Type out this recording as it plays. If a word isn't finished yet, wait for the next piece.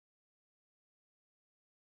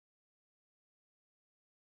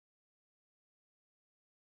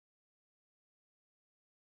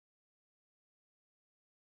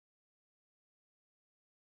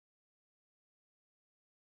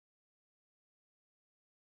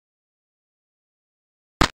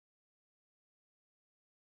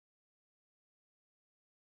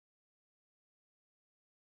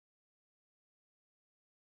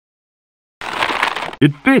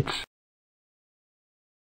It fits.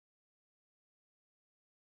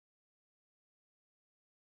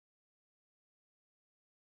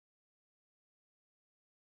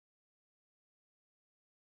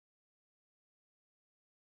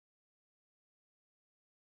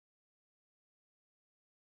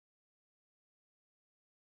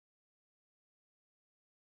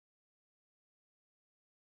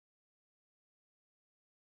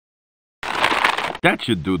 That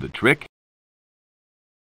should do the trick.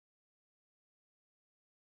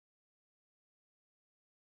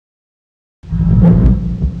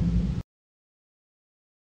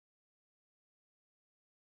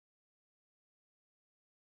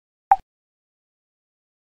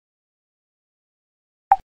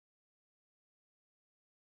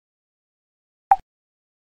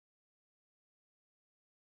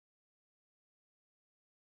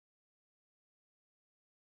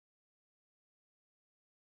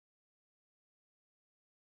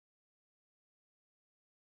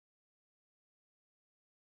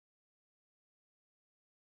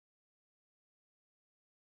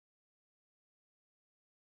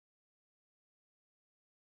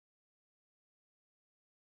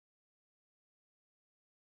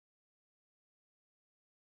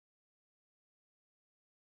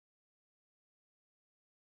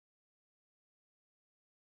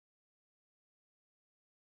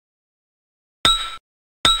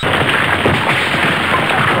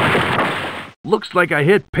 Looks like I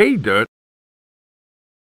hit pay dirt.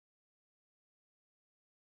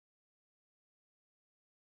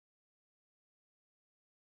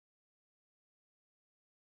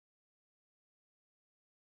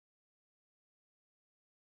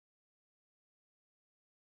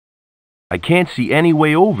 I can't see any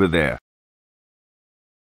way over there.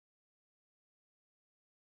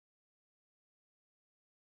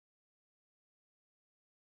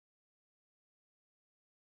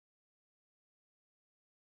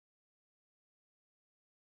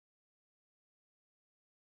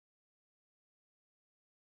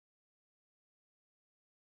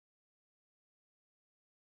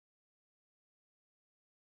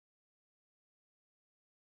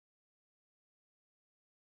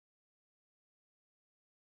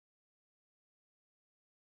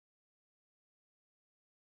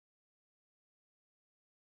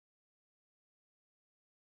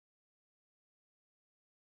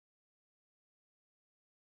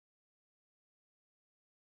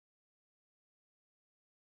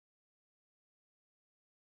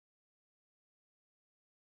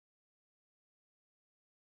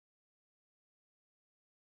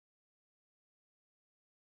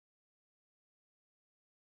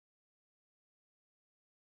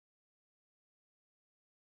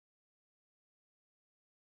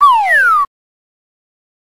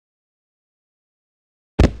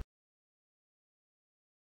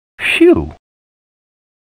 Phew!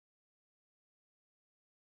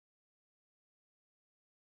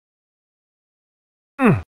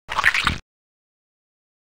 Mm.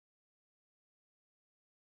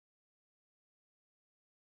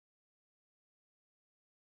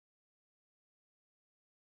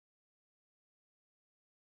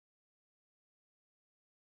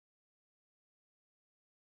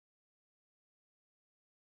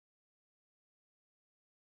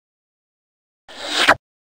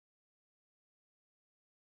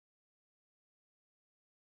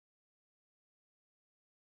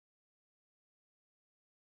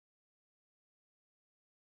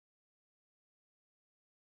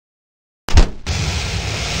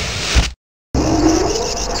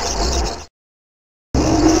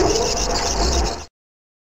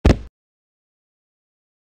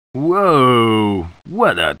 Whoa!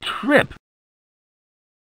 What a trip!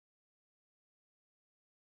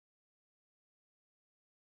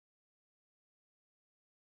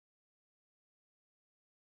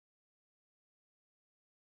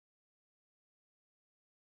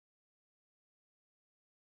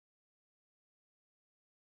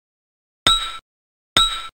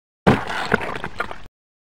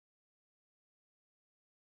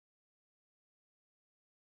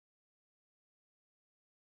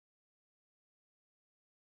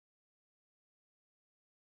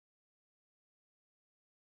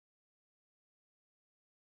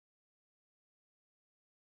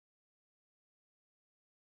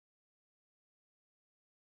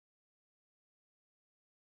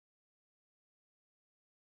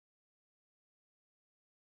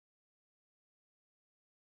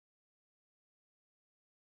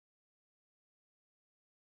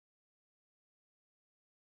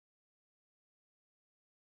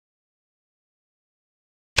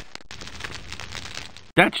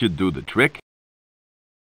 That should do the trick.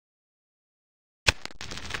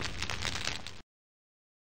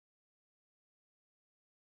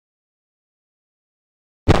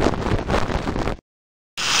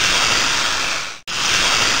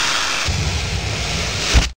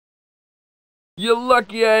 You're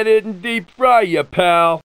lucky I didn't deep fry you,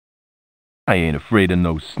 pal. I ain't afraid of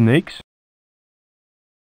no snakes.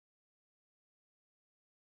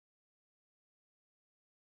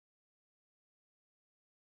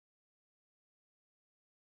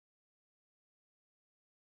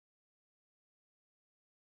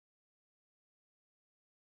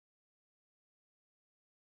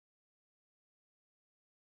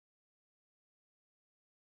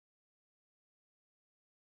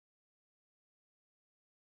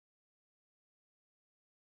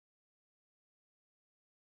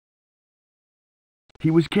 He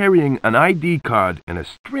was carrying an ID card and a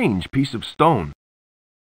strange piece of stone.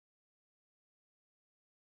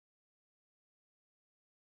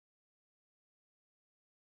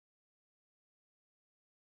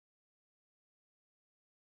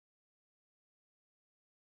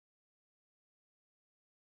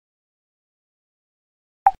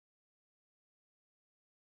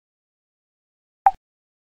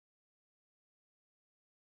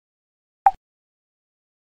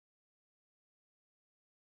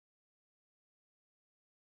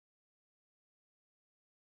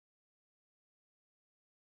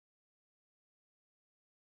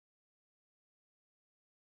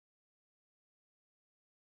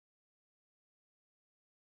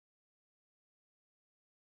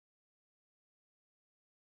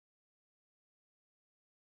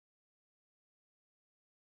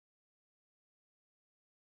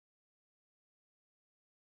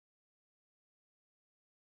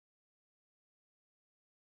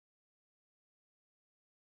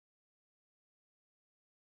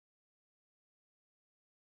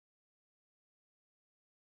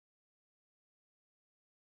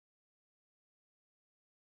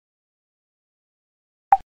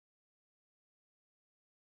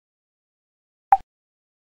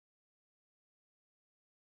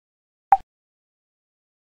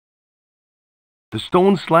 The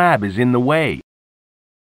stone slab is in the way.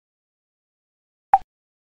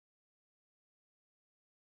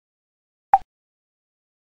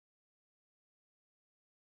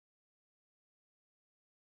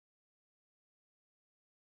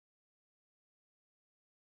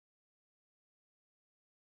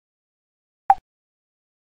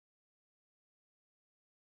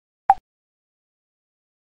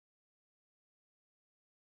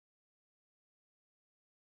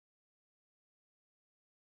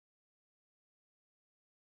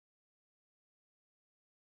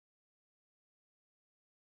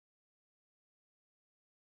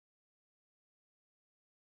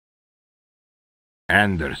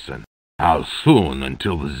 Anderson, how soon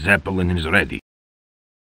until the Zeppelin is ready?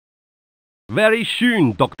 Very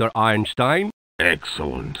soon, Dr. Einstein.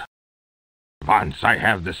 Excellent. Once I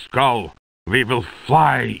have the skull, we will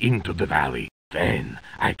fly into the valley. Then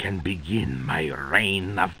I can begin my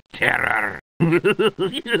reign of terror.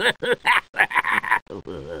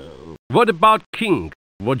 What about King?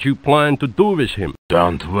 What you plan to do with him?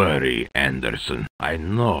 Don't worry, Anderson. I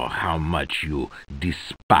know how much you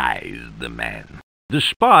despise the man.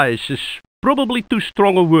 Despise is probably too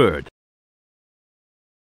strong a word.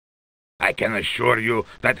 I can assure you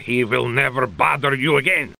that he will never bother you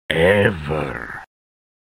again. Ever.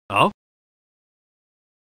 Oh?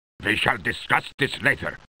 We shall discuss this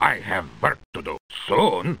later. I have work to do.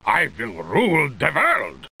 Soon I will rule the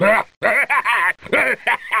world.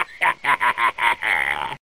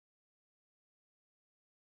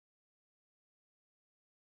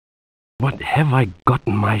 What have I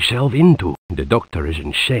gotten myself into? The doctor is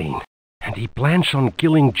insane, and he plans on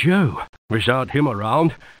killing Joe. Without him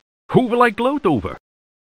around, who will I gloat over?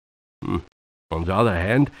 On the other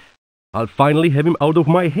hand, I'll finally have him out of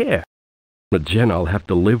my hair. But then I'll have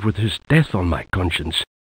to live with his death on my conscience.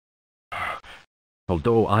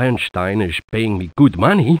 Although Einstein is paying me good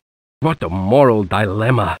money, what a moral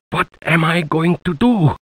dilemma. What am I going to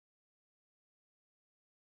do?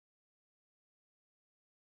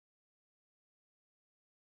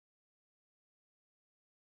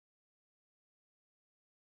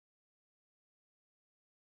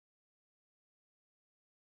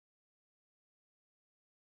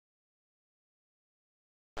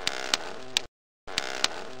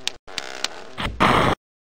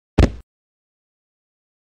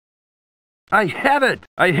 I have it!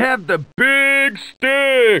 I have the big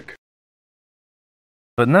stick!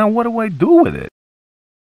 But now what do I do with it?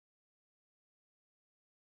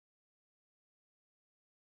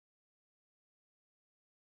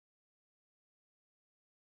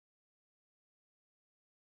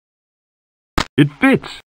 It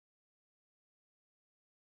fits!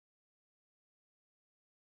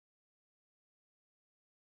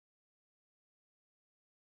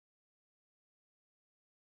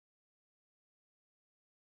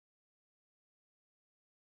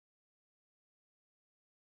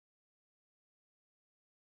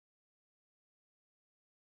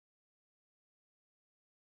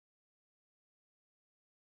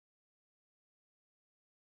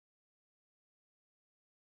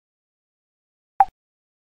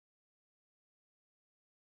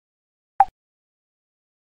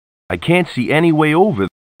 I can't see any way over.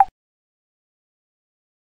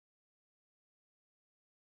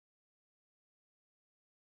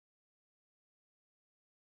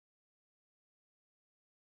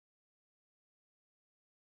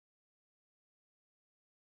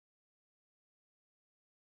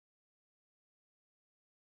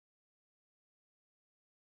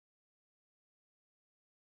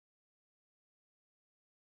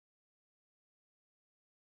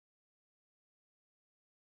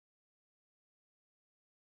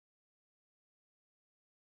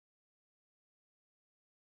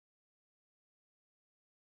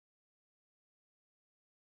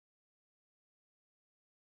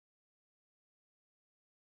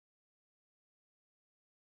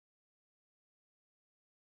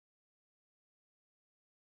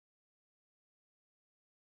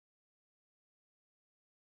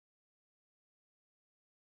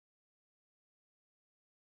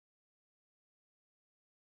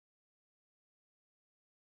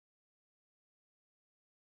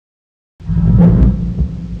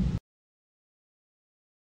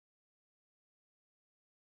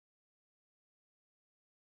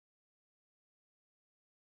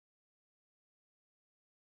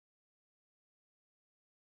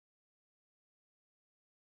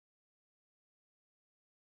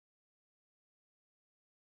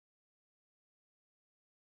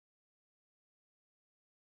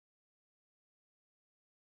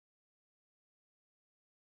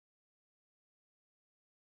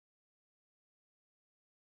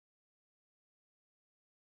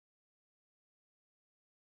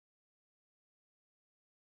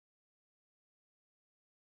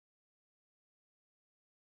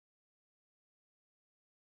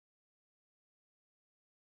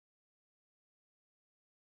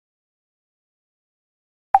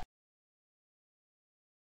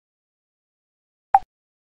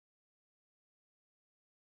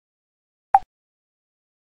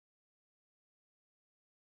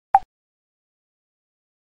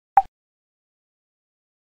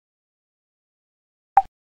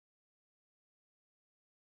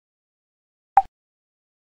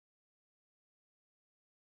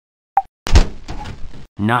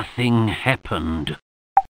 Nothing happened.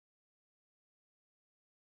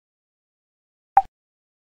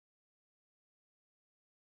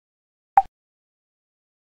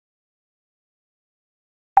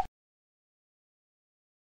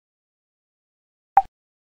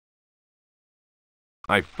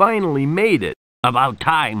 I finally made it. About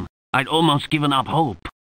time. I'd almost given up hope.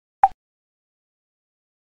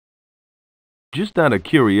 Just out of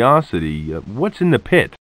curiosity, what's in the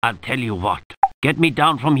pit? I'll tell you what. Get me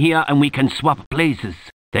down from here and we can swap places.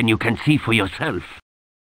 Then you can see for yourself.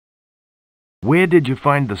 Where did you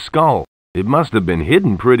find the skull? It must have been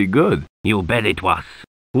hidden pretty good. You bet it was.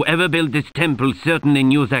 Whoever built this temple certainly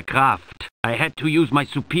knew their craft. I had to use my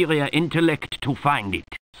superior intellect to find it.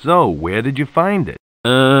 So, where did you find it?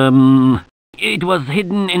 It was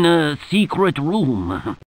hidden in a secret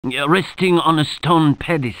room, resting on a stone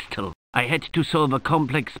pedestal. I had to solve a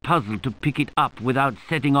complex puzzle to pick it up without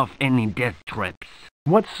setting off any death traps.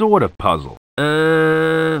 What sort of puzzle?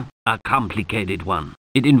 A complicated one.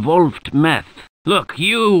 It involved math. Look,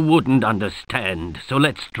 you wouldn't understand, so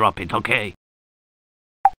let's drop it, okay?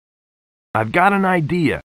 I've got an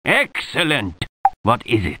idea. Excellent! What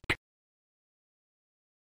is it?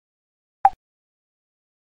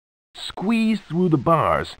 Squeeze through the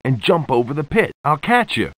bars and jump over the pit. I'll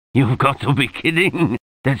catch you. You've got to be kidding.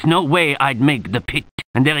 There's no way I'd make the pit,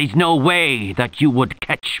 and there is no way that you would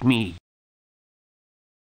catch me.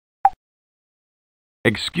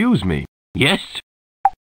 Excuse me. Yes?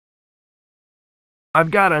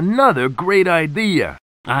 I've got another great idea.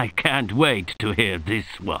 I can't wait to hear this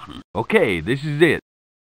one. Okay, this is it.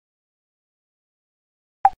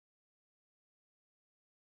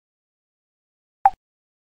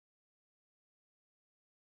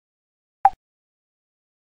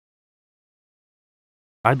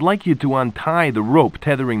 I'd like you to untie the rope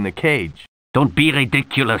tethering the cage. Don't be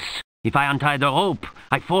ridiculous. If I untie the rope,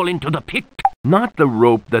 I fall into the pit. Not the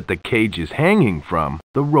rope that the cage is hanging from,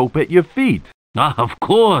 the rope at your feet. Ah, of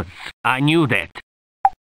course. I knew that.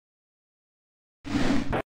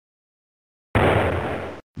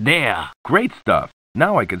 There. Great stuff.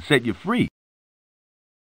 Now I can set you free.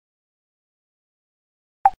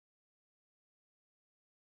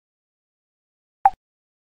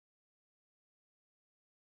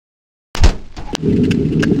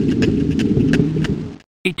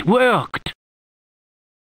 It worked.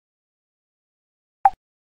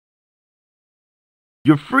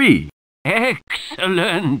 You're free.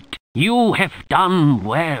 Excellent. You have done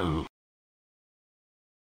well.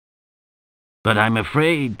 But I'm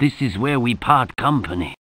afraid this is where we part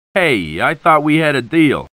company. Hey, I thought we had a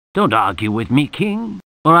deal. Don't argue with me, King,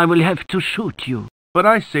 or I will have to shoot you. But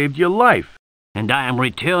I saved your life. And I am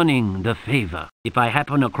returning the favor. If I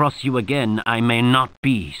happen across you again, I may not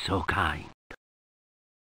be so kind.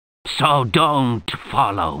 So don't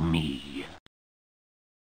follow me.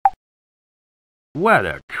 What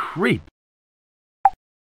a creep.